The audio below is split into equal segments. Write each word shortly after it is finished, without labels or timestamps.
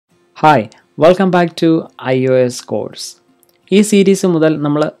Hi, welcome back to iOS course. ഈ series മുതൽ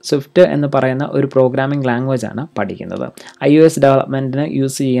നമ്മൾ സ്വിഫ്റ്റ് എന്ന് പറയുന്ന ഒരു പ്രോഗ്രാമിംഗ് ലാംഗ്വേജ് ആണ് പഠിക്കുന്നത്. iOS ഡെവലപ്മെൻറ്റിന്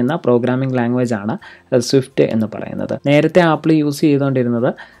യൂസ് ചെയ്യുന്ന പ്രോഗ്രാമിംഗ് ലാംഗ്വേജ് ആണ് സ്വിഫ്റ്റ് എന്ന് പറയുന്നത്. നേരത്തെ ആപ്പിൾ യൂസ് ചെയ്തുകൊണ്ടിരുന്നത്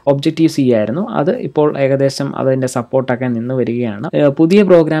ഒബ്ജക്റ്റീവ് സി ആയിരുന്നു. അത് ഇപ്പോൾ ഏകദേശം അതിൻ്റെ സപ്പോർട്ടൊക്കെ നിന്ന് വരികയാണ്. പുതിയ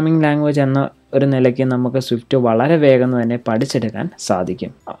പ്രോഗ്രാമിംഗ് ലാംഗ്വേജ് എന്ന ഒരു നിലയ്ക്ക് നമുക്ക് സ്വിഫ്റ്റ് വളരെ വേഗം തന്നെ പഠിച്ചെടുക്കാൻ സാധിക്കും.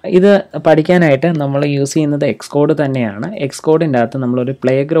 ഇത് പഠിക്കാനായിട്ട് നമ്മൾ യൂസ് ചെയ്യുന്നത് എക്സ്കോഡ് തന്നെയാണ്. എക്സ്കോഡിൻ്റെ അകത്ത് നമ്മളൊരു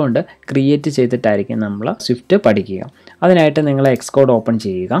പ്ലേ ഗ്രൗണ്ട് ക്രിയേറ്റ് ചെയ്തിട്ടായിരിക്കും നമ്മൾ സ്വിഫ്റ്റ് പഠിക്കുക. അതിനായിട്ട് നിങ്ങൾ എക്സ്കോഡ് ഓപ്പൺ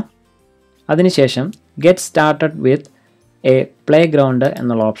ചെയ്യുക. അതിനുശേഷം get started with a play ground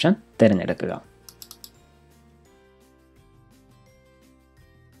എന്നുള്ള ഓപ്ഷൻ തിരഞ്ഞെടുക്കുക.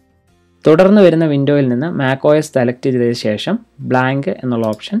 തുടർന്ന് വരുന്ന വിൻഡോയിൽ നിന്ന് macOS സെലക്ട് ചെയ്ത ശേഷം ബ്ലാങ്ക് എന്നുള്ള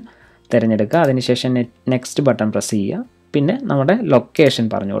ഓപ്ഷൻ തിരഞ്ഞെടുക്കുക. അതിനുശേഷം നെക്സ്റ്റ് ബട്ടൺ പ്രസ് ചെയ്യുക. പിന്നെ നമ്മുടെ ലൊക്കേഷൻ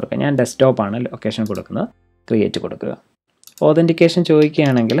പറഞ്ഞു കൊടുക്കുക. ഞാൻ ഡെസ്ക്ടോപ്പാണ് ലൊക്കേഷൻ കൊടുക്കുന്നത്. ക്രിയേറ്റ് കൊടുക്കുക. ഓതൻറ്റിക്കേഷൻ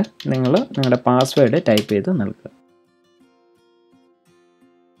ചോദിക്കുകയാണെങ്കിൽ നിങ്ങൾ നിങ്ങളുടെ പാസ്വേഡ് ടൈപ്പ് ചെയ്ത് നൽകുക.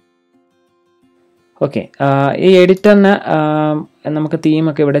 ഓക്കെ, ഈ എഡിറ്ററിന് നമുക്ക്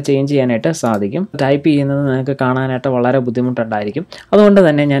തീമൊക്കെ ഇവിടെ ചേഞ്ച് ചെയ്യാനായിട്ട് സാധിക്കും. ടൈപ്പ് ചെയ്യുന്നത് നിങ്ങൾക്ക് കാണാനായിട്ട് വളരെ ബുദ്ധിമുട്ടുണ്ടായിരിക്കും. അതുകൊണ്ട്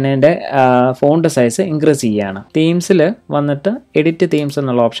തന്നെ ഞാൻ എൻ്റെ ഫോണ്ട് സൈസ് ഇൻക്രീസ് ചെയ്യുകയാണ്. തീംസിൽ വന്നിട്ട് എഡിറ്റ് തീംസ്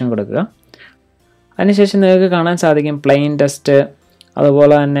എന്നുള്ള ഓപ്ഷൻ കൊടുക്കുക. അതിനുശേഷം നിങ്ങൾക്ക് കാണാൻ സാധിക്കും പ്ലെയിൻ ടെക്സ്റ്റ്,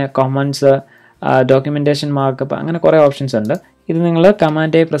 അതുപോലെ തന്നെ കമൻസ്, ഡോക്യുമെൻറ്റേഷൻ മാർക്കപ്പ്, അങ്ങനെ കുറേ ഓപ്ഷൻസ് ഉണ്ട്. ഇത് നിങ്ങൾ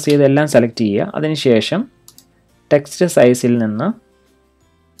കമാൻഡ് പ്രസ് ചെയ്ത് എല്ലാം സെലക്ട് ചെയ്യുക. അതിനുശേഷം ടെക്സ്റ്റ് സൈസിൽ നിന്ന്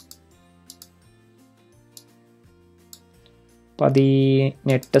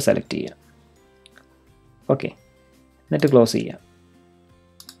 18 സെലക്ട് ചെയ്യുക. ഓക്കെ, എന്നിട്ട് ക്ലോസ് ചെയ്യുക.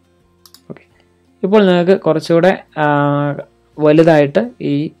 ഓക്കെ, ഇപ്പോൾ നിങ്ങൾക്ക് കുറച്ചുകൂടെ വലുതായിട്ട്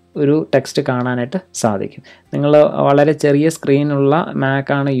ഈ ഒരു ടെക്സ്റ്റ് കാണാനായിട്ട് സാധിക്കും. നിങ്ങൾ വളരെ ചെറിയ സ്ക്രീനുള്ള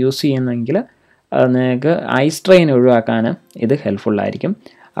മാക്കാണ് യൂസ് ചെയ്യുന്നതെങ്കിൽ നിങ്ങൾക്ക് ഐ സ്ട്രെയിൻ ഒഴിവാക്കാനും ഇത് ഹെൽപ്ഫുള്ളായിരിക്കും.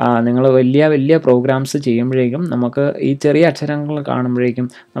 നിങ്ങൾ വലിയ പ്രോഗ്രാംസ് ചെയ്യുമ്പോഴേക്കും നമുക്ക് ഈ ചെറിയ അക്ഷരങ്ങൾ കാണുമ്പോഴേക്കും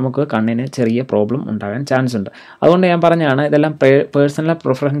നമുക്ക് കണ്ണിന് ചെറിയ പ്രോബ്ലം ഉണ്ടാകാൻ ചാൻസ് ഉണ്ട്. അതുകൊണ്ട് ഞാൻ പറഞ്ഞതാണ്, ഇതെല്ലാം പേഴ്സണൽ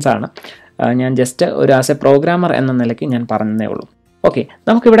പ്രിഫറൻസ് ആണ്. ഞാൻ ജസ്റ്റ് ഒരു ആസ് എ പ്രോഗ്രാമർ എന്ന നിലയ്ക്ക് ഞാൻ പറഞ്ഞതേ ഉള്ളൂ. ഓക്കെ,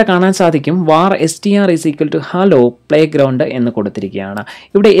 നമുക്കിവിടെ കാണാൻ സാധിക്കും var str = hello പ്ലേഗ്രൗണ്ട് എന്ന് കൊടുത്തിരിക്കുകയാണ്.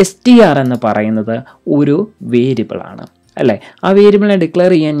 ഇവിടെ str എന്ന് പറയുന്നത് ഒരു വേരിയബിളാണ് അല്ലേ. ആ വേരിയബിളിനെ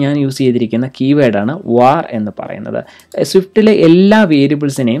ഡിക്ലെയർ ചെയ്യാൻ ഞാൻ യൂസ് ചെയ്തിരിക്കുന്ന കീവേഡാണ് var എന്ന് പറയുന്നത്. സ്വിഫ്റ്റിലെ എല്ലാ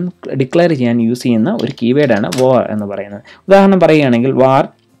വേരിയബിൾസിനെയും ഡിക്ലെയർ ചെയ്യാൻ യൂസ് ചെയ്യുന്ന ഒരു കീവേഡാണ് var എന്ന് പറയുന്നത്. ഉദാഹരണം പറയുകയാണെങ്കിൽ var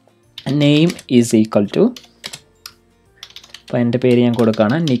name = ഇപ്പോൾ എൻ്റെ പേര് ഞാൻ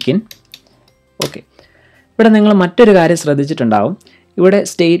കൊടുക്കുകയാണ് നിക്കിൻ. ഓക്കെ, ഇവിടെ നിങ്ങൾ മറ്റൊരു കാര്യം ശ്രദ്ധിച്ചിട്ടുണ്ടാവും. ഇവിടെ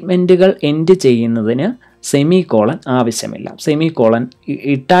സ്റ്റേറ്റ്മെൻറ്റുകൾ എൻഡ് ചെയ്യുന്നതിന് സെമികോളൻ ആവശ്യമില്ല. സെമികോളൻ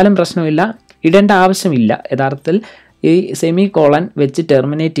ഇട്ടാലും പ്രശ്നമില്ല, ഇടേണ്ട ആവശ്യമില്ല. യഥാർത്ഥത്തിൽ ഈ സെമികോളൻ വെച്ച്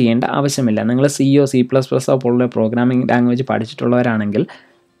ടെർമിനേറ്റ് ചെയ്യേണ്ട ആവശ്യമില്ല. നിങ്ങൾ സിയോ C++ പോലുള്ള പ്രോഗ്രാമിംഗ് ലാംഗ്വേജ് പഠിച്ചിട്ടുള്ളവരാണെങ്കിൽ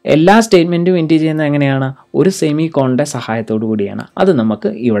എല്ലാ സ്റ്റേറ്റ്മെൻറ്റും എൻഡ് ചെയ്യുന്നത് എങ്ങനെയാണ്? ഒരു സെമികോളിൻ്റെ സഹായത്തോടു കൂടിയാണ്. അത് നമുക്ക്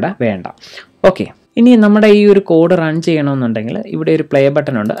ഇവിടെ വേണ്ട. ഓക്കെ, ഇനി നമ്മുടെ ഈ ഒരു കോഡ് റൺ ചെയ്യണമെന്നുണ്ടെങ്കിൽ ഇവിടെ ഒരു പ്ലേ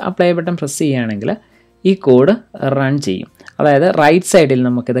ബട്ടൺ ഉണ്ട്. ആ പ്ലേ ബട്ടൺ പ്രസ് ചെയ്യുകയാണെങ്കിൽ ഈ കോഡ് റൺ ചെയ്യും. അതായത് റൈറ്റ് സൈഡിൽ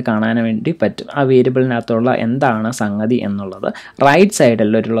നമുക്കിത് കാണാൻ വേണ്ടി പറ്റും. ആ വേരിയബിളിനകത്തുള്ള എന്താണ് സംഗതി എന്നുള്ളത് റൈറ്റ്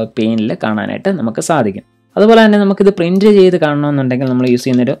സൈഡിലുള്ള പെയിനിൽ കാണാനായിട്ട് നമുക്ക് സാധിക്കും. അതുപോലെ തന്നെ നമുക്കിത് പ്രിൻറ്റ് ചെയ്ത് കാണണമെന്നുണ്ടെങ്കിൽ നമ്മൾ യൂസ്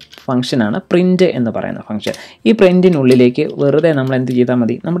ചെയ്യുന്നൊരു ഫംഗ്ഷനാണ് പ്രിൻറ്റ് എന്ന് പറയുന്ന ഫംഗ്ഷൻ. ഈ പ്രിൻറ്റിനുള്ളിലേക്ക് വെറുതെ നമ്മൾ എന്ത് ചെയ്താൽ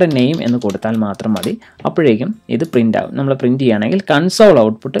മതി? നമ്മുടെ നെയിം എന്ന് കൊടുത്താൽ മാത്രം മതി. അപ്പോഴേക്കും ഇത് പ്രിൻ്റ് ആവും. നമ്മൾ പ്രിൻറ്റ് ചെയ്യുകയാണെങ്കിൽ കൺസോൾ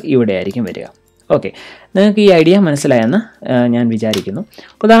ഔട്ട്പുട്ട് ഇവിടെ ആയിരിക്കും വരിക. ഓക്കെ, നിങ്ങൾക്ക് ഈ ഐഡിയ മനസ്സിലായെന്ന് ഞാൻ വിചാരിക്കുന്നു.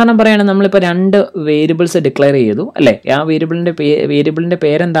 ഉദാഹരണം പറയുകയാണെങ്കിൽ നമ്മളിപ്പോൾ 2 വേരിയബിൾസ് ഡിക്ലെയർ ചെയ്തു അല്ലേ. ആ വേരിയബിളിൻ്റെ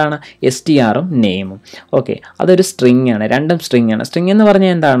പേരെന്താണ്? str-ഉം നെയിമും. ഓക്കെ, അതൊരു സ്ട്രിങ് ആണ്. രണ്ടും സ്ട്രിങ് ആണ്. സ്ട്രിങ് എന്ന്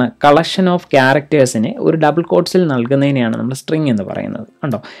പറഞ്ഞാൽ എന്താണ്? കളക്ഷൻ ഓഫ് ക്യാരക്ടേഴ്സിനെ ഒരു ഡബിൾ കോട്ട്സിൽ നൽകുന്നതിനെയാണ് നമ്മൾ സ്ട്രിങ് എന്ന് പറയുന്നത്.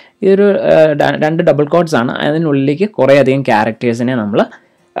 കണ്ടോ, ഇതൊരു 2 ഡബിൾ കോട്ട്സ് ആണ്. അതിനുള്ളിലേക്ക് കുറേയധികം ക്യാരക്ടേഴ്സിനെ നമ്മൾ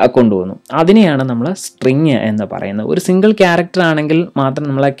കൊണ്ടുവന്നു. അതിനെയാണ് നമ്മൾ സ്ട്രിങ് എന്ന് പറയുന്നത്. ഒരു സിംഗിൾ ക്യാരക്ടർ ആണെങ്കിൽ മാത്രം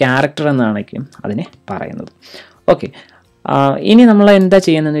നമ്മൾ ക്യാരക്ടർ എന്നായിരിക്കും അതിനെ പറയുന്നത്. ഓക്കെ, ഇനി നമ്മൾ എന്താ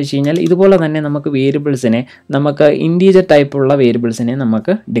ചെയ്യുന്നതെന്ന് വെച്ച് കഴിഞ്ഞാൽ ഇതുപോലെ തന്നെ നമുക്ക് വേരിയബിൾസിനെ, നമുക്ക് ഇൻറ്റീജർ ടൈപ്പുള്ള വേരിയബിൾസിനെ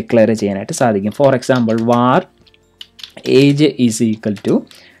നമുക്ക് ഡിക്ലെയർ ചെയ്യാനായിട്ട് സാധിക്കും. For example var age =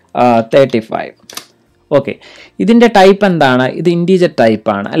 35. Okay, ഇതിൻ്റെ ടൈപ്പ് എന്താണ്? ഇത് ഇൻറ്റീജർ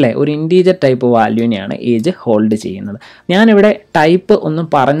ടൈപ്പാണ് അല്ലേ. ഒരു ഇൻറ്റീജർ ടൈപ്പ് വാല്യൂവിനെയാണ് ഏജ് ഹോൾഡ് ചെയ്യുന്നത്. ഞാനിവിടെ ടൈപ്പ് ഒന്നും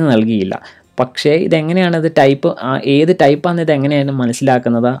പറഞ്ഞു നൽകിയില്ല. പക്ഷേ ഇതെങ്ങനെയാണ് ഇത് ടൈപ്പ്, ഏത് ടൈപ്പാണെന്ന് ഇത് എങ്ങനെയാണ്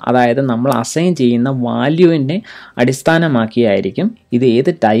മനസ്സിലാക്കുന്നത്? അതായത് നമ്മൾ അസൈൻ ചെയ്യുന്ന വാല്യൂവിനെ അടിസ്ഥാനമാക്കിയായിരിക്കും ഇത്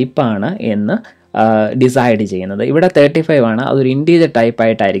ഏത് ടൈപ്പാണ് എന്ന് ഡിസൈഡ് ചെയ്യുന്നത്. ഇവിടെ 35 ആണ്. അതൊരു ഇൻറ്റീജർ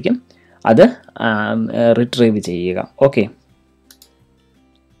ടൈപ്പായിട്ടായിരിക്കും അത് റിട്രീവ് ചെയ്യുക. ഓക്കെ,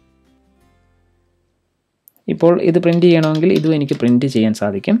 ഇപ്പോൾ ഇത് പ്രിൻറ്റ് ചെയ്യണമെങ്കിൽ ഇതും എനിക്ക് പ്രിൻറ്റ് ചെയ്യാൻ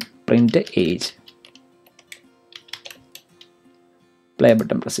സാധിക്കും. Print age play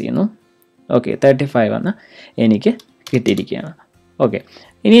button press ചെയ്യുന്നു. ഓക്കെ, 35 എന്ന് എനിക്ക് കിട്ടിയിരിക്കുകയാണ്. ഓക്കെ,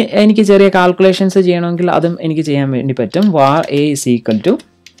 ഇനി എനിക്ക് ചെറിയ കാൽക്കുലേഷൻസ് ചെയ്യണമെങ്കിൽ അതും എനിക്ക് ചെയ്യാൻ വേണ്ടി പറ്റും. var a is equal to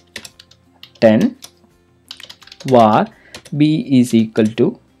 10, var b is equal to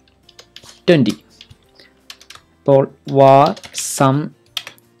 20. അപ്പോൾ var sum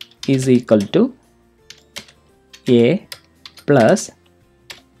is equal to a plus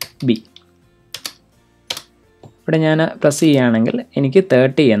b. ഇവിടെ ഞാൻ പ്രസ് ചെയ്യുകയാണെങ്കിൽ എനിക്ക്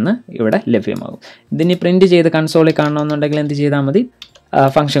 30 എന്ന് ഇവിടെ ലഭ്യമാകും. ഇതിനി പ്രിൻറ്റ് ചെയ്ത് കൺസോളിൽ കാണണമെന്നുണ്ടെങ്കിൽ എന്ത് ചെയ്താൽ മതി,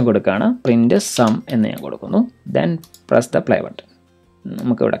 ഫംഗ്ഷൻ കൊടുക്കുകയാണ്, പ്രിൻറ്റ് സം എന്ന് ഞാൻ കൊടുക്കുന്നു. Then press the play button.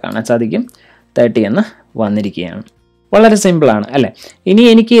 നമുക്കിവിടെ കാണാൻ സാധിക്കും 30 എന്ന് വന്നിരിക്കുകയാണ്. വളരെ സിമ്പിളാണ് അല്ലേ. ഇനി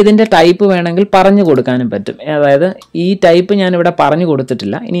എനിക്ക് ഇതിൻ്റെ ടൈപ്പ് വേണമെങ്കിൽ പറഞ്ഞു കൊടുക്കാനും പറ്റും. അതായത് ഈ ടൈപ്പ് ഞാനിവിടെ പറഞ്ഞു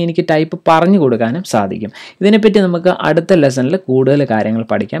കൊടുത്തിട്ടില്ല, ഇനി എനിക്ക് ടൈപ്പ് പറഞ്ഞു കൊടുക്കാനും സാധിക്കും. ഇതിനെപ്പറ്റി നമുക്ക് അടുത്ത ലെസണിൽ കൂടുതൽ കാര്യങ്ങൾ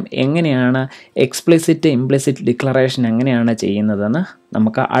പഠിക്കാം. എങ്ങനെയാണ് എക്സ്പ്ലിസിറ്റ് ഇംപ്ലിസിറ്റ് ഡിക്ലറേഷൻ എങ്ങനെയാണ് ചെയ്യുന്നതെന്ന്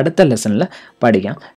നമുക്ക് അടുത്ത ലെസണിൽ പഠിക്കാം.